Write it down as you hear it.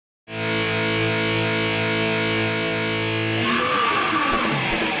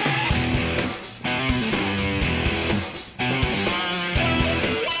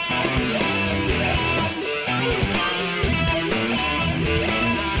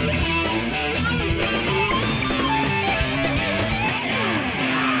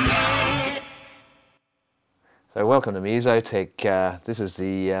Welcome to Musotech. This is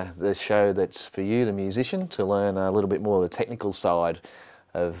the show that's for you, the musician, to learn a little bit more of the technical side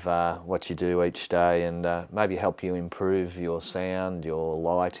of what you do each day, and maybe help you improve your sound, your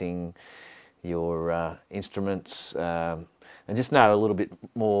lighting, your instruments, and just know a little bit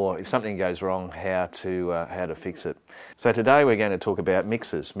more if something goes wrong, how to fix it. So today we're going to talk about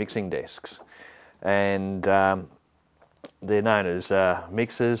mixers, mixing desks, and they're known as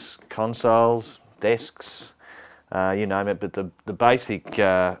mixers, consoles, desks, you name it. But the basic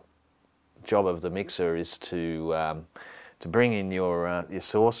job of the mixer is to bring in your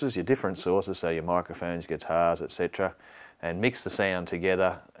sources, your different sources, so your microphones, guitars, etc., and mix the sound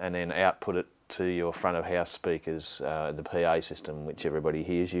together, and then output it to your front of house speakers, the PA system, which everybody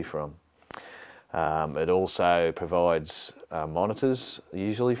hears you from. It also provides monitors,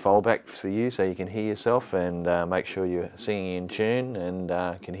 usually fallback for you, so you can hear yourself and make sure you're singing in tune and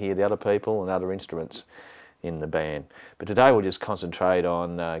can hear the other people and other instruments in the band. But today we'll just concentrate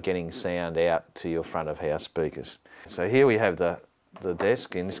on getting sound out to your front of house speakers. So here we have the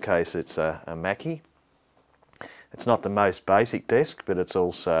desk. In this case it's a Mackie. It's not the most basic desk, but it's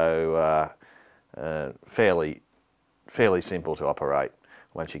also fairly simple to operate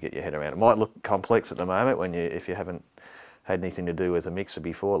once you get your head around it. It might look complex at the moment if you haven't had anything to do with a mixer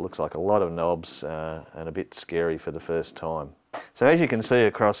before. It looks like a lot of knobs and a bit scary for the first time. So as you can see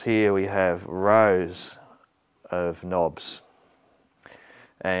across here, we have rows of knobs,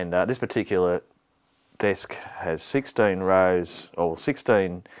 and this particular desk has 16 rows, or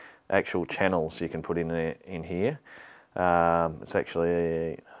 16 actual channels you can put in here. It's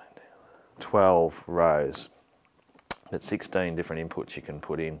actually 12 rows, but 16 different inputs you can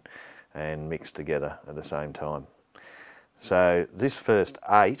put in and mix together at the same time. So this first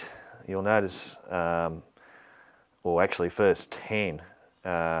 8, you'll notice, or actually first 10,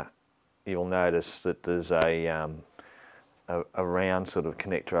 you'll notice that there's a round sort of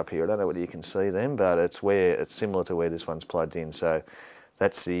connector up here. I don't know whether you can see them, but it's similar to where this one's plugged in. So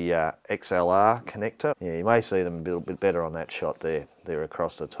that's the XLR connector. Yeah, you may see them a little bit better on that shot there. They're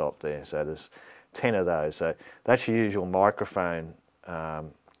across the top there. So there's 10 of those. So that's your usual microphone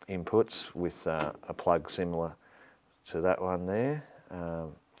inputs with a plug similar to that one there.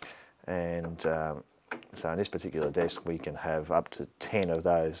 So in this particular desk we can have up to 10 of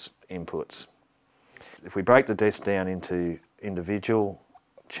those inputs. If we break the desk down into individual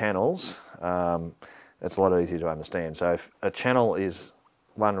channels, it's a lot easier to understand. So if a channel is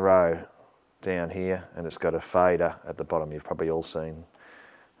one row down here and it's got a fader at the bottom, you've probably all seen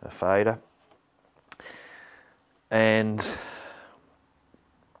a fader. And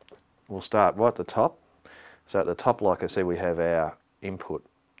we'll start right at the top. So at the top, like I said, we have our input,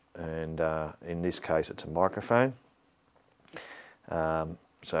 and in this case it's a microphone.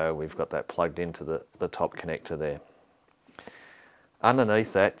 So we've got that plugged into the top connector there.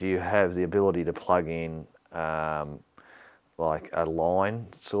 Underneath that you have the ability to plug in like a line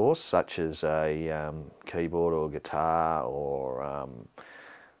source, such as a keyboard or guitar, or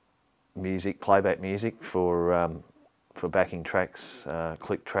music, playback music for backing tracks,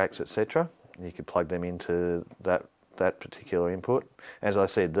 click tracks, etc. You could plug them into that particular input. As I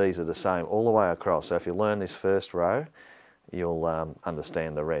said, these are the same all the way across, so if you learn this first row, you'll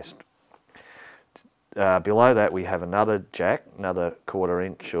understand the rest. Below that we have another jack, another 1/4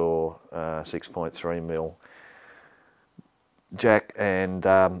 inch or 6.3mm jack, and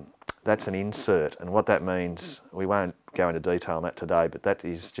that's an insert. And what that means, we won't go into detail on that today, but that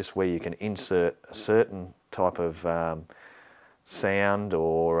is just where you can insert a certain type of sound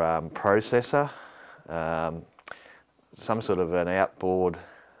or processor, some sort of an outboard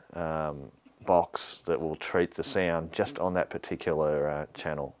box that will treat the sound just on that particular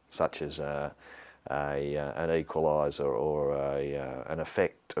channel, such as an equalizer or an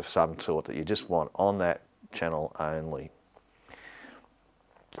effect of some sort that you just want on that channel only.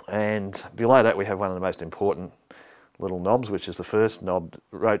 And below that we have one of the most important little knobs, which is the first knob,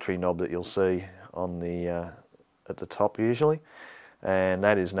 rotary knob that you'll see on the at the top usually, and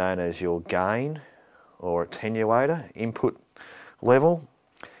that is known as your gain or attenuator input level.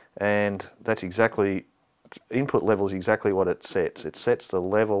 And that's exactly, input level is exactly what it sets. It sets the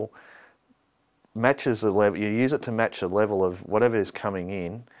level, matches the level, you use it to match the level of whatever is coming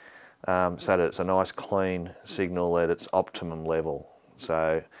in, so that it's a nice clean signal at its optimum level.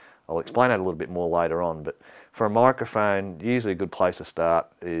 So I'll explain that a little bit more later on, but for a microphone, usually a good place to start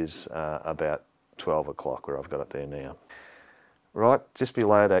is about 12 o'clock, where I've got it there now. Right, just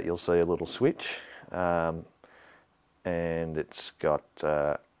below that you'll see a little switch, and it's got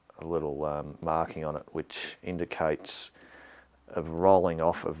a little marking on it which indicates a rolling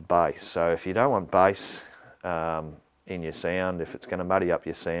off of bass. So if you don't want bass in your sound. If it's going to muddy up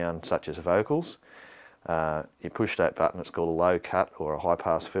your sound, such as vocals, you push that button. It's called a low cut or a high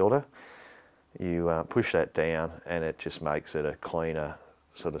pass filter. You push that down and it just makes it a cleaner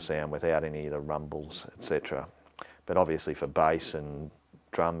sort of sound without any of the rumbles, etc. But obviously for bass and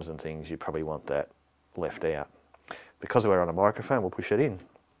drums and things, you probably want that left out. Because we're on a microphone, we'll push it in.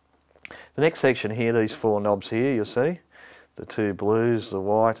 The next section here, these 4 knobs here, you'll see, the 2 blues, the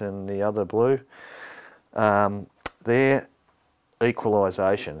white and the other blue, they're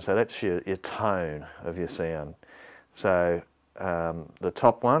equalisation, so that's your tone of your sound. So the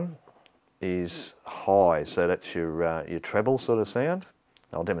top one is high, so that's your treble sort of sound.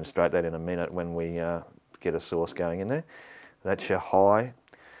 I'll demonstrate that in a minute when we get a source going in there. That's your high.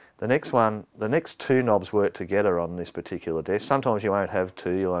 The next one, the next 2 knobs work together on this particular desk. Sometimes you won't have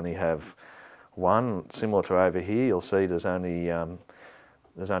 2, you'll only have 1. Similar to over here, you'll see there's only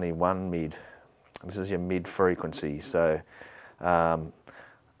 1 mid. This is your mid frequency. So over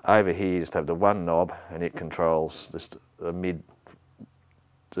here you just have the 1 knob and it controls just the mid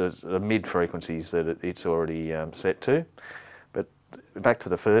frequencies that it's already set to. But back to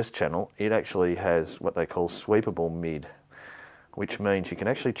the first channel, it actually has what they call sweepable mid, which means you can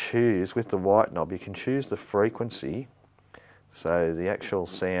actually choose, with the white knob, you can choose the frequency, so the actual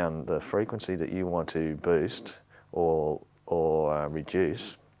sound, the frequency that you want to boost or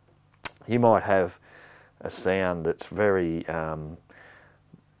reduce. You might have a sound that's very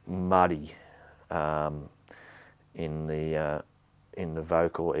muddy in the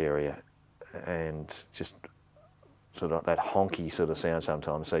vocal area, and just sort of that honky sort of sound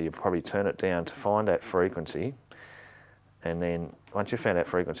sometimes, so you probably turn it down to find that frequency. And then once you've found that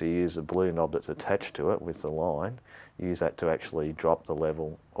frequency, you use the blue knob that's attached to it with the line. Use that to actually drop the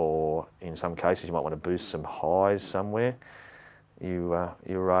level, or in some cases you might want to boost some highs somewhere. You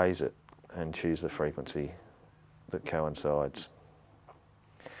raise it and choose the frequency that coincides.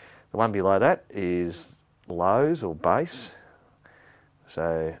 The one below that is lows or bass.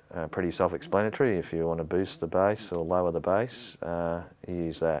 So pretty self-explanatory. If you want to boost the bass or lower the bass, you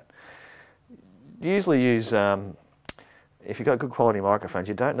use that. Usually use if you've got good quality microphones,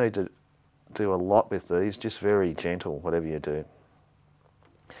 you don't need to do a lot with these, just very gentle, whatever you do.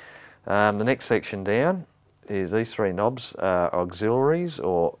 The next section down is these 3 knobs, auxiliaries,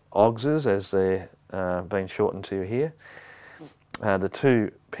 or auxes as they're being shortened to here. The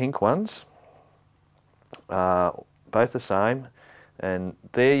 2 pink ones are both the same, and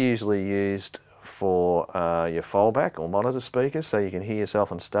they're usually used for your fallback or monitor speakers, so you can hear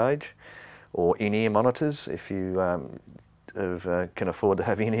yourself on stage, or in-ear monitors if you can afford to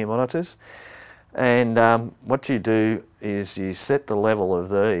have in-ear monitors. And what you do is you set the level of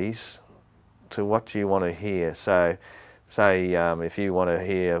these to what you want to hear. So say if you want to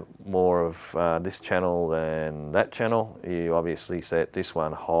hear more of this channel than that channel, you obviously set this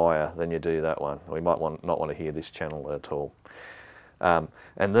one higher than you do that one. Or you might not want to hear this channel at all.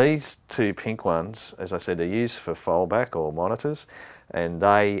 And these 2 pink ones, as I said, they're used for fallback or monitors, and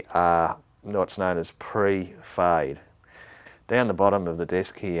they are what's known as pre-fade. Down the bottom of the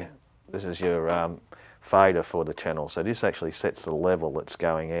desk here, this is your fader for the channel. So this actually sets the level that's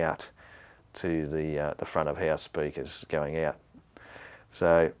going out to the front of house speakers going out.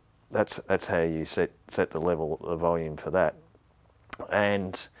 So that's how you set the level of volume for that.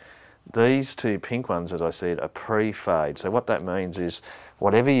 And these 2 pink ones, as I said, are pre-fade. So what that means is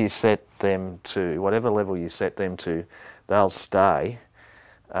whatever you set them to, whatever level you set them to, they'll stay.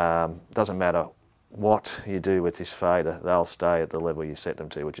 Doesn't matter what you do with this fader, they'll stay at the level you set them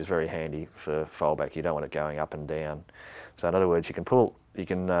to, which is very handy for fallback. You don't want it going up and down. So in other words, you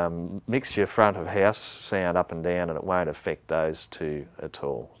can mix your front of house sound up and down, and it won't affect those 2 at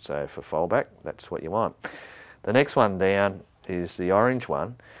all. So for fallback, that's what you want. The next one down is the orange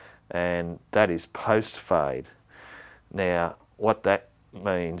one, and that is post-fade. Now, what that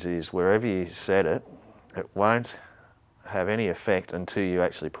means is wherever you set it, it won't have any effect until you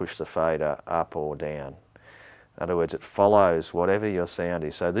actually push the fader up or down. In other words, it follows whatever your sound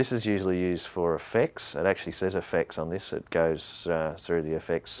is. So this is usually used for effects. It actually says effects on this. It goes through the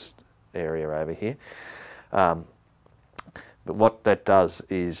effects area over here. But what that does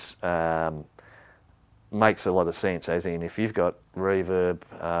is makes a lot of sense, as in if you've got reverb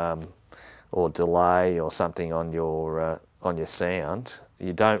or delay or something on your sound,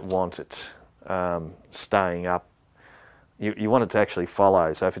 you don't want it staying up. You want it to actually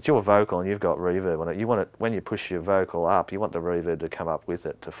follow. So if it's your vocal and you've got reverb on it, you want it, when you push your vocal up, you want the reverb to come up with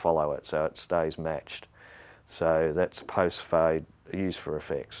it to follow it, so it stays matched. So that's post-fade, used for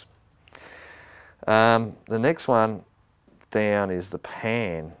effects. The next one down is the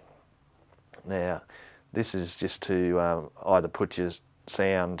pan. Now, This is just to either put your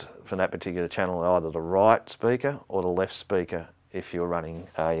sound from that particular channel either the right speaker or the left speaker if you're running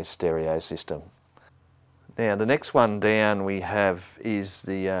a stereo system. Now the next one down we have is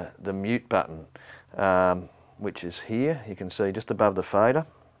the mute button, which is here. You can see just above the fader,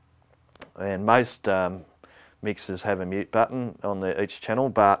 and most mixers have a mute button on each channel,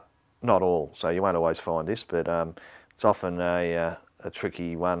 but not all, so you won't always find this, but it's often a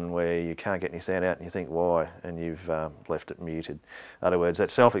tricky one where you can't get any sound out and you think why, and you've left it muted. In other words,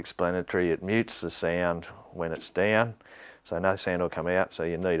 that's self-explanatory. It mutes the sound when it's down, so no sound will come out, so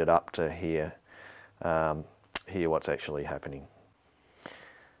you need it up to hear what's actually happening.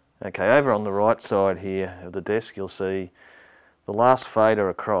 Okay, over on the right side here of the desk you'll see the last fader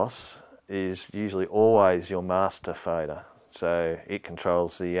across is usually always your master fader, so it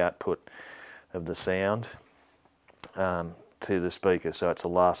controls the output of the sound to the speaker, so it's the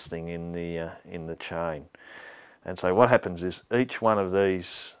last thing in the chain. And so what happens is each one of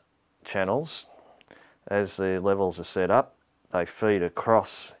these channels, as the levels are set up, they feed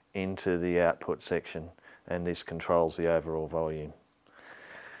across into the output section, and this controls the overall volume.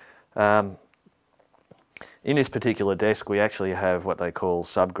 In this particular desk we actually have what they call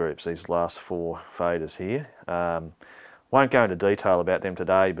subgroups, these last 4 faders here. Won't go into detail about them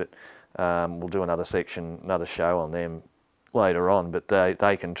today, but we'll do another section, another show on them later on, but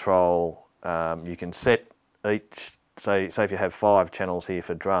they control, you can set each, say if you have 5 channels here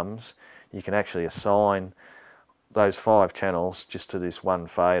for drums, you can actually assign those 5 channels just to this one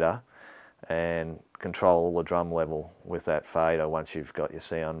fader and control the drum level with that fader once you've got your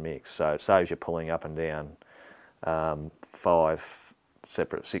sound mix. So it saves you pulling up and down 5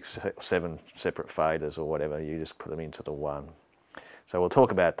 separate, 6, 7 separate faders or whatever. You just put them into the one. So we'll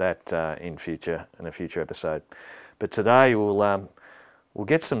talk about that in a future episode. But today we'll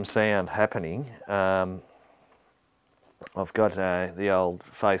get some sound happening. I've got the old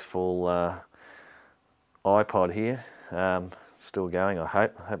faithful iPod here, still going. I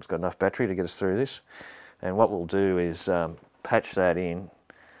hope it's got enough battery to get us through this. And what we'll do is patch that in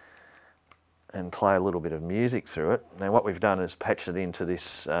and play a little bit of music through it. Now what we've done is patched it into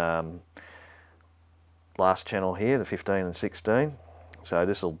this last channel here, the 15 and 16. So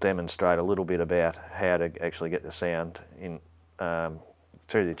this will demonstrate a little bit about how to actually get the sound in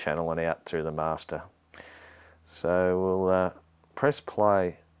through the channel and out through the master. So we'll press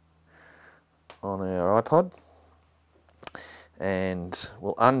play on our iPod and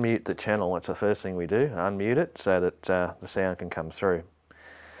we'll unmute the channel. That's the first thing we do, unmute it so that the sound can come through.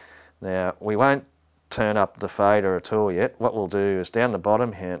 Now we won't turn up the fader at all yet. What we'll do is down the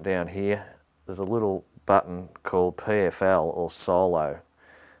bottom here, down here, there's a little button called PFL or solo.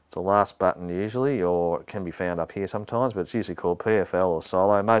 It's the last button usually, or it can be found up here sometimes, but it's usually called PFL or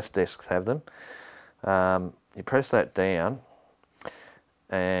solo. Most desks have them. You press that down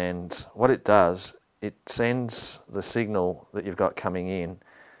and what it does, it sends the signal that you've got coming in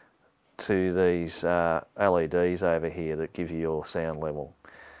to these LEDs over here that give you your sound level.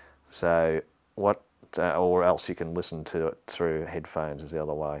 So or else you can listen to it through headphones is the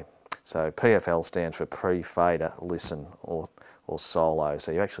other way. So PFL stands for pre-fader listen or solo.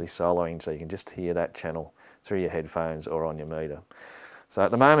 So you're actually soloing, so you can just hear that channel through your headphones or on your meter. So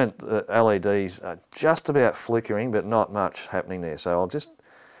at the moment the LEDs are just about flickering, but not much happening there. So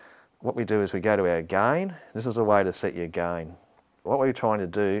what we do is we go to our gain. This is a way to set your gain. What we're trying to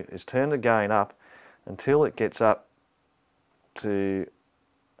do is turn the gain up until it gets up to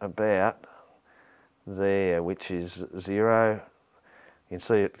about there, which is 0. You can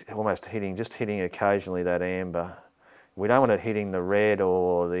see it almost just hitting occasionally that amber. We don't want it hitting the red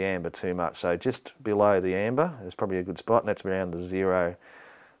or the amber too much, so just below the amber is probably a good spot, and that's around the 0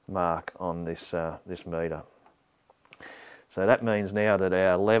 mark on this meter. So that means now that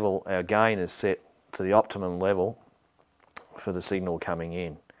our gain is set to the optimum level for the signal coming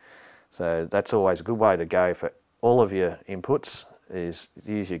in. So that's always a good way to go for all of your inputs, is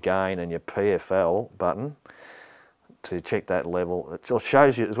use your gain and your PFL button to check that level. It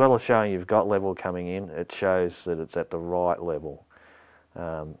shows you, as well as showing you've got level coming in, it shows that it's at the right level.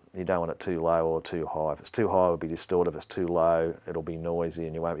 You don't want it too low or too high. If it's too high, it'll be distorted. If it's too low, it'll be noisy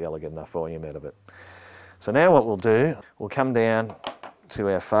and you won't be able to get enough volume out of it. So now what we'll do, we'll come down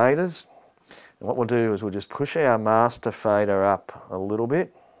to our faders, and what we'll do is we'll just push our master fader up a little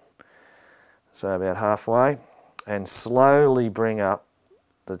bit, so about halfway, and slowly bring up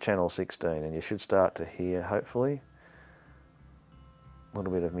the channel 16, and you should start to hear, hopefully, a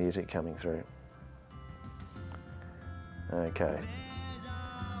little bit of music coming through. Okay,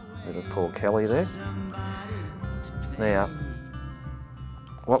 bit of Paul Kelly there. Now,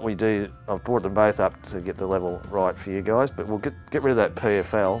 what we do, I've brought them both up to get the level right for you guys, but we'll get rid of that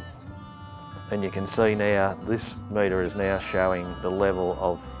PFL, and you can see now this meter is now showing the level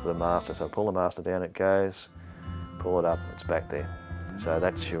of the master. So pull the master down, it goes, pull it up, it's back there. So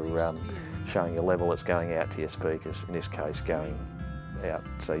that's your showing your level that's going out to your speakers, in this case going out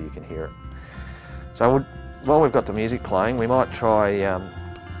so you can hear it. So while we've got the music playing, we might try,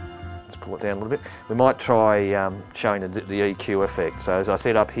 let's pull it down a little bit, we might try showing the EQ effect. So as I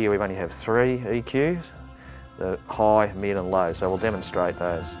said up here, we only have 3 EQs, the high, mid and low. So we'll demonstrate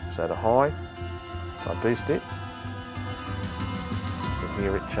those. So the high, if I boost it, you can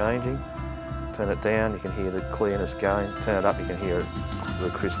hear it changing. Turn it down, you can hear the clearness going. Turn it up, you can hear the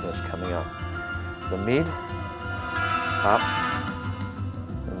crispness coming up. The mid, up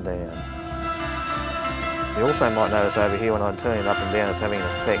and down. You also might notice over here when I'm turning it up and down, it's having an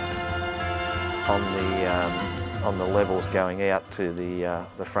effect on the levels going out to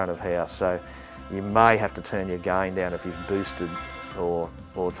the front of house. So you may have to turn your gain down if you've boosted, or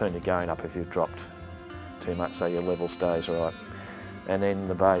turn your gain up if you've dropped too much so your level stays right. And then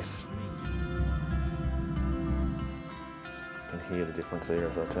the bass. You can hear the difference there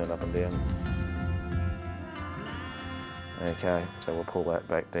as I turn up and down. Okay, so we'll pull that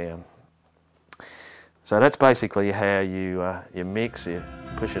back down. So that's basically how you mix. You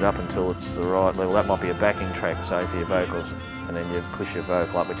push it up until it's the right level. That might be a backing track, say, for your vocals, and then you push your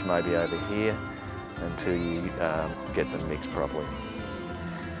vocal up, which may be over here, until you get them mixed properly.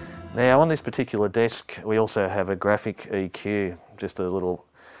 Now on this particular desk we also have a graphic EQ, just a little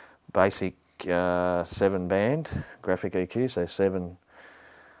basic 7-band graphic EQ, so 7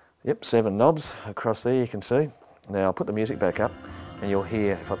 knobs across there, you can see. Now I'll put the music back up and you'll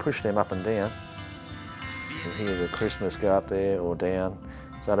hear, if I push them up and down, you can hear the crispness go up there or down.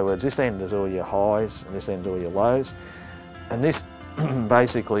 So in other words, this end is all your highs and this end is all your lows. And this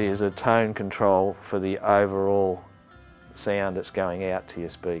basically is a tone control for the overall sound that's going out to your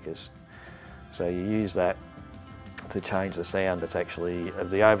speakers. So you use that to change the sound that's actually of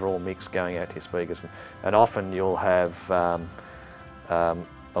the overall mix going out to your speakers. And often you'll have a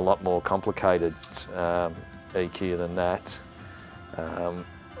lot more complicated EQ than that,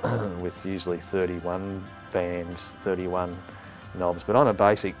 with usually 31 bands, 31 knobs. But on a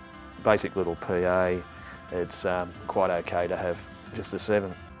basic little PA, it's quite okay to have just the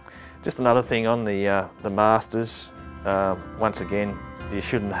 7. Just another thing on the masters, once again, you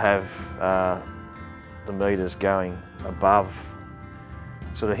shouldn't have the meters going above.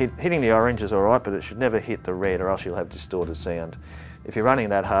 Sort of hitting the orange is all right, but it should never hit the red, or else you'll have distorted sound. If you're running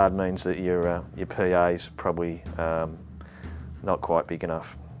that hard, means that your PA's probably not quite big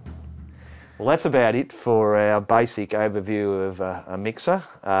enough. Well, that's about it for our basic overview of a mixer.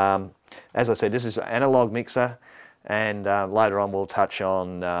 As I said, this is an analog mixer, and later on we'll touch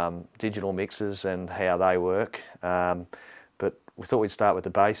on digital mixers and how they work. But we thought we'd start with the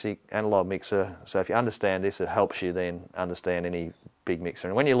basic analog mixer. So if you understand this, it helps you then understand any big mixer.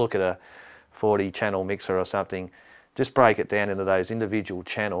 And when you look at a 40-channel mixer or something, just break it down into those individual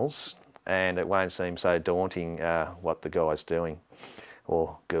channels and it won't seem so daunting what the guy's doing,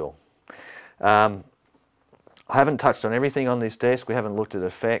 or girl. I haven't touched on everything on this desk. We haven't looked at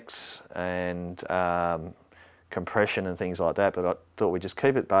effects and compression and things like that, but I thought we'd just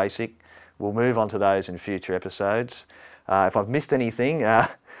keep it basic. We'll move on to those in future episodes. If I've missed anything,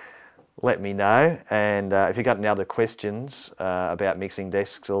 let me know, and if you've got any other questions about mixing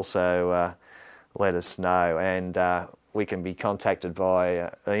desks, also let us know, and we can be contacted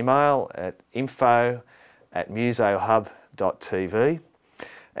by email at info@musohub.tv.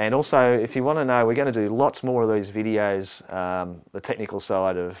 And also, if you want to know, we're going to do lots more of these videos, the technical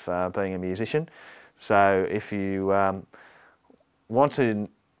side of being a musician. So if you want to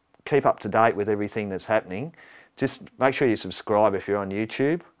keep up to date with everything that's happening, just make sure you subscribe if you're on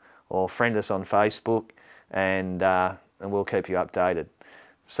YouTube, or friend us on Facebook, and we'll keep you updated.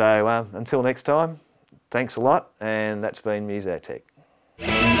 So until next time, thanks a lot, and that's been Musotech.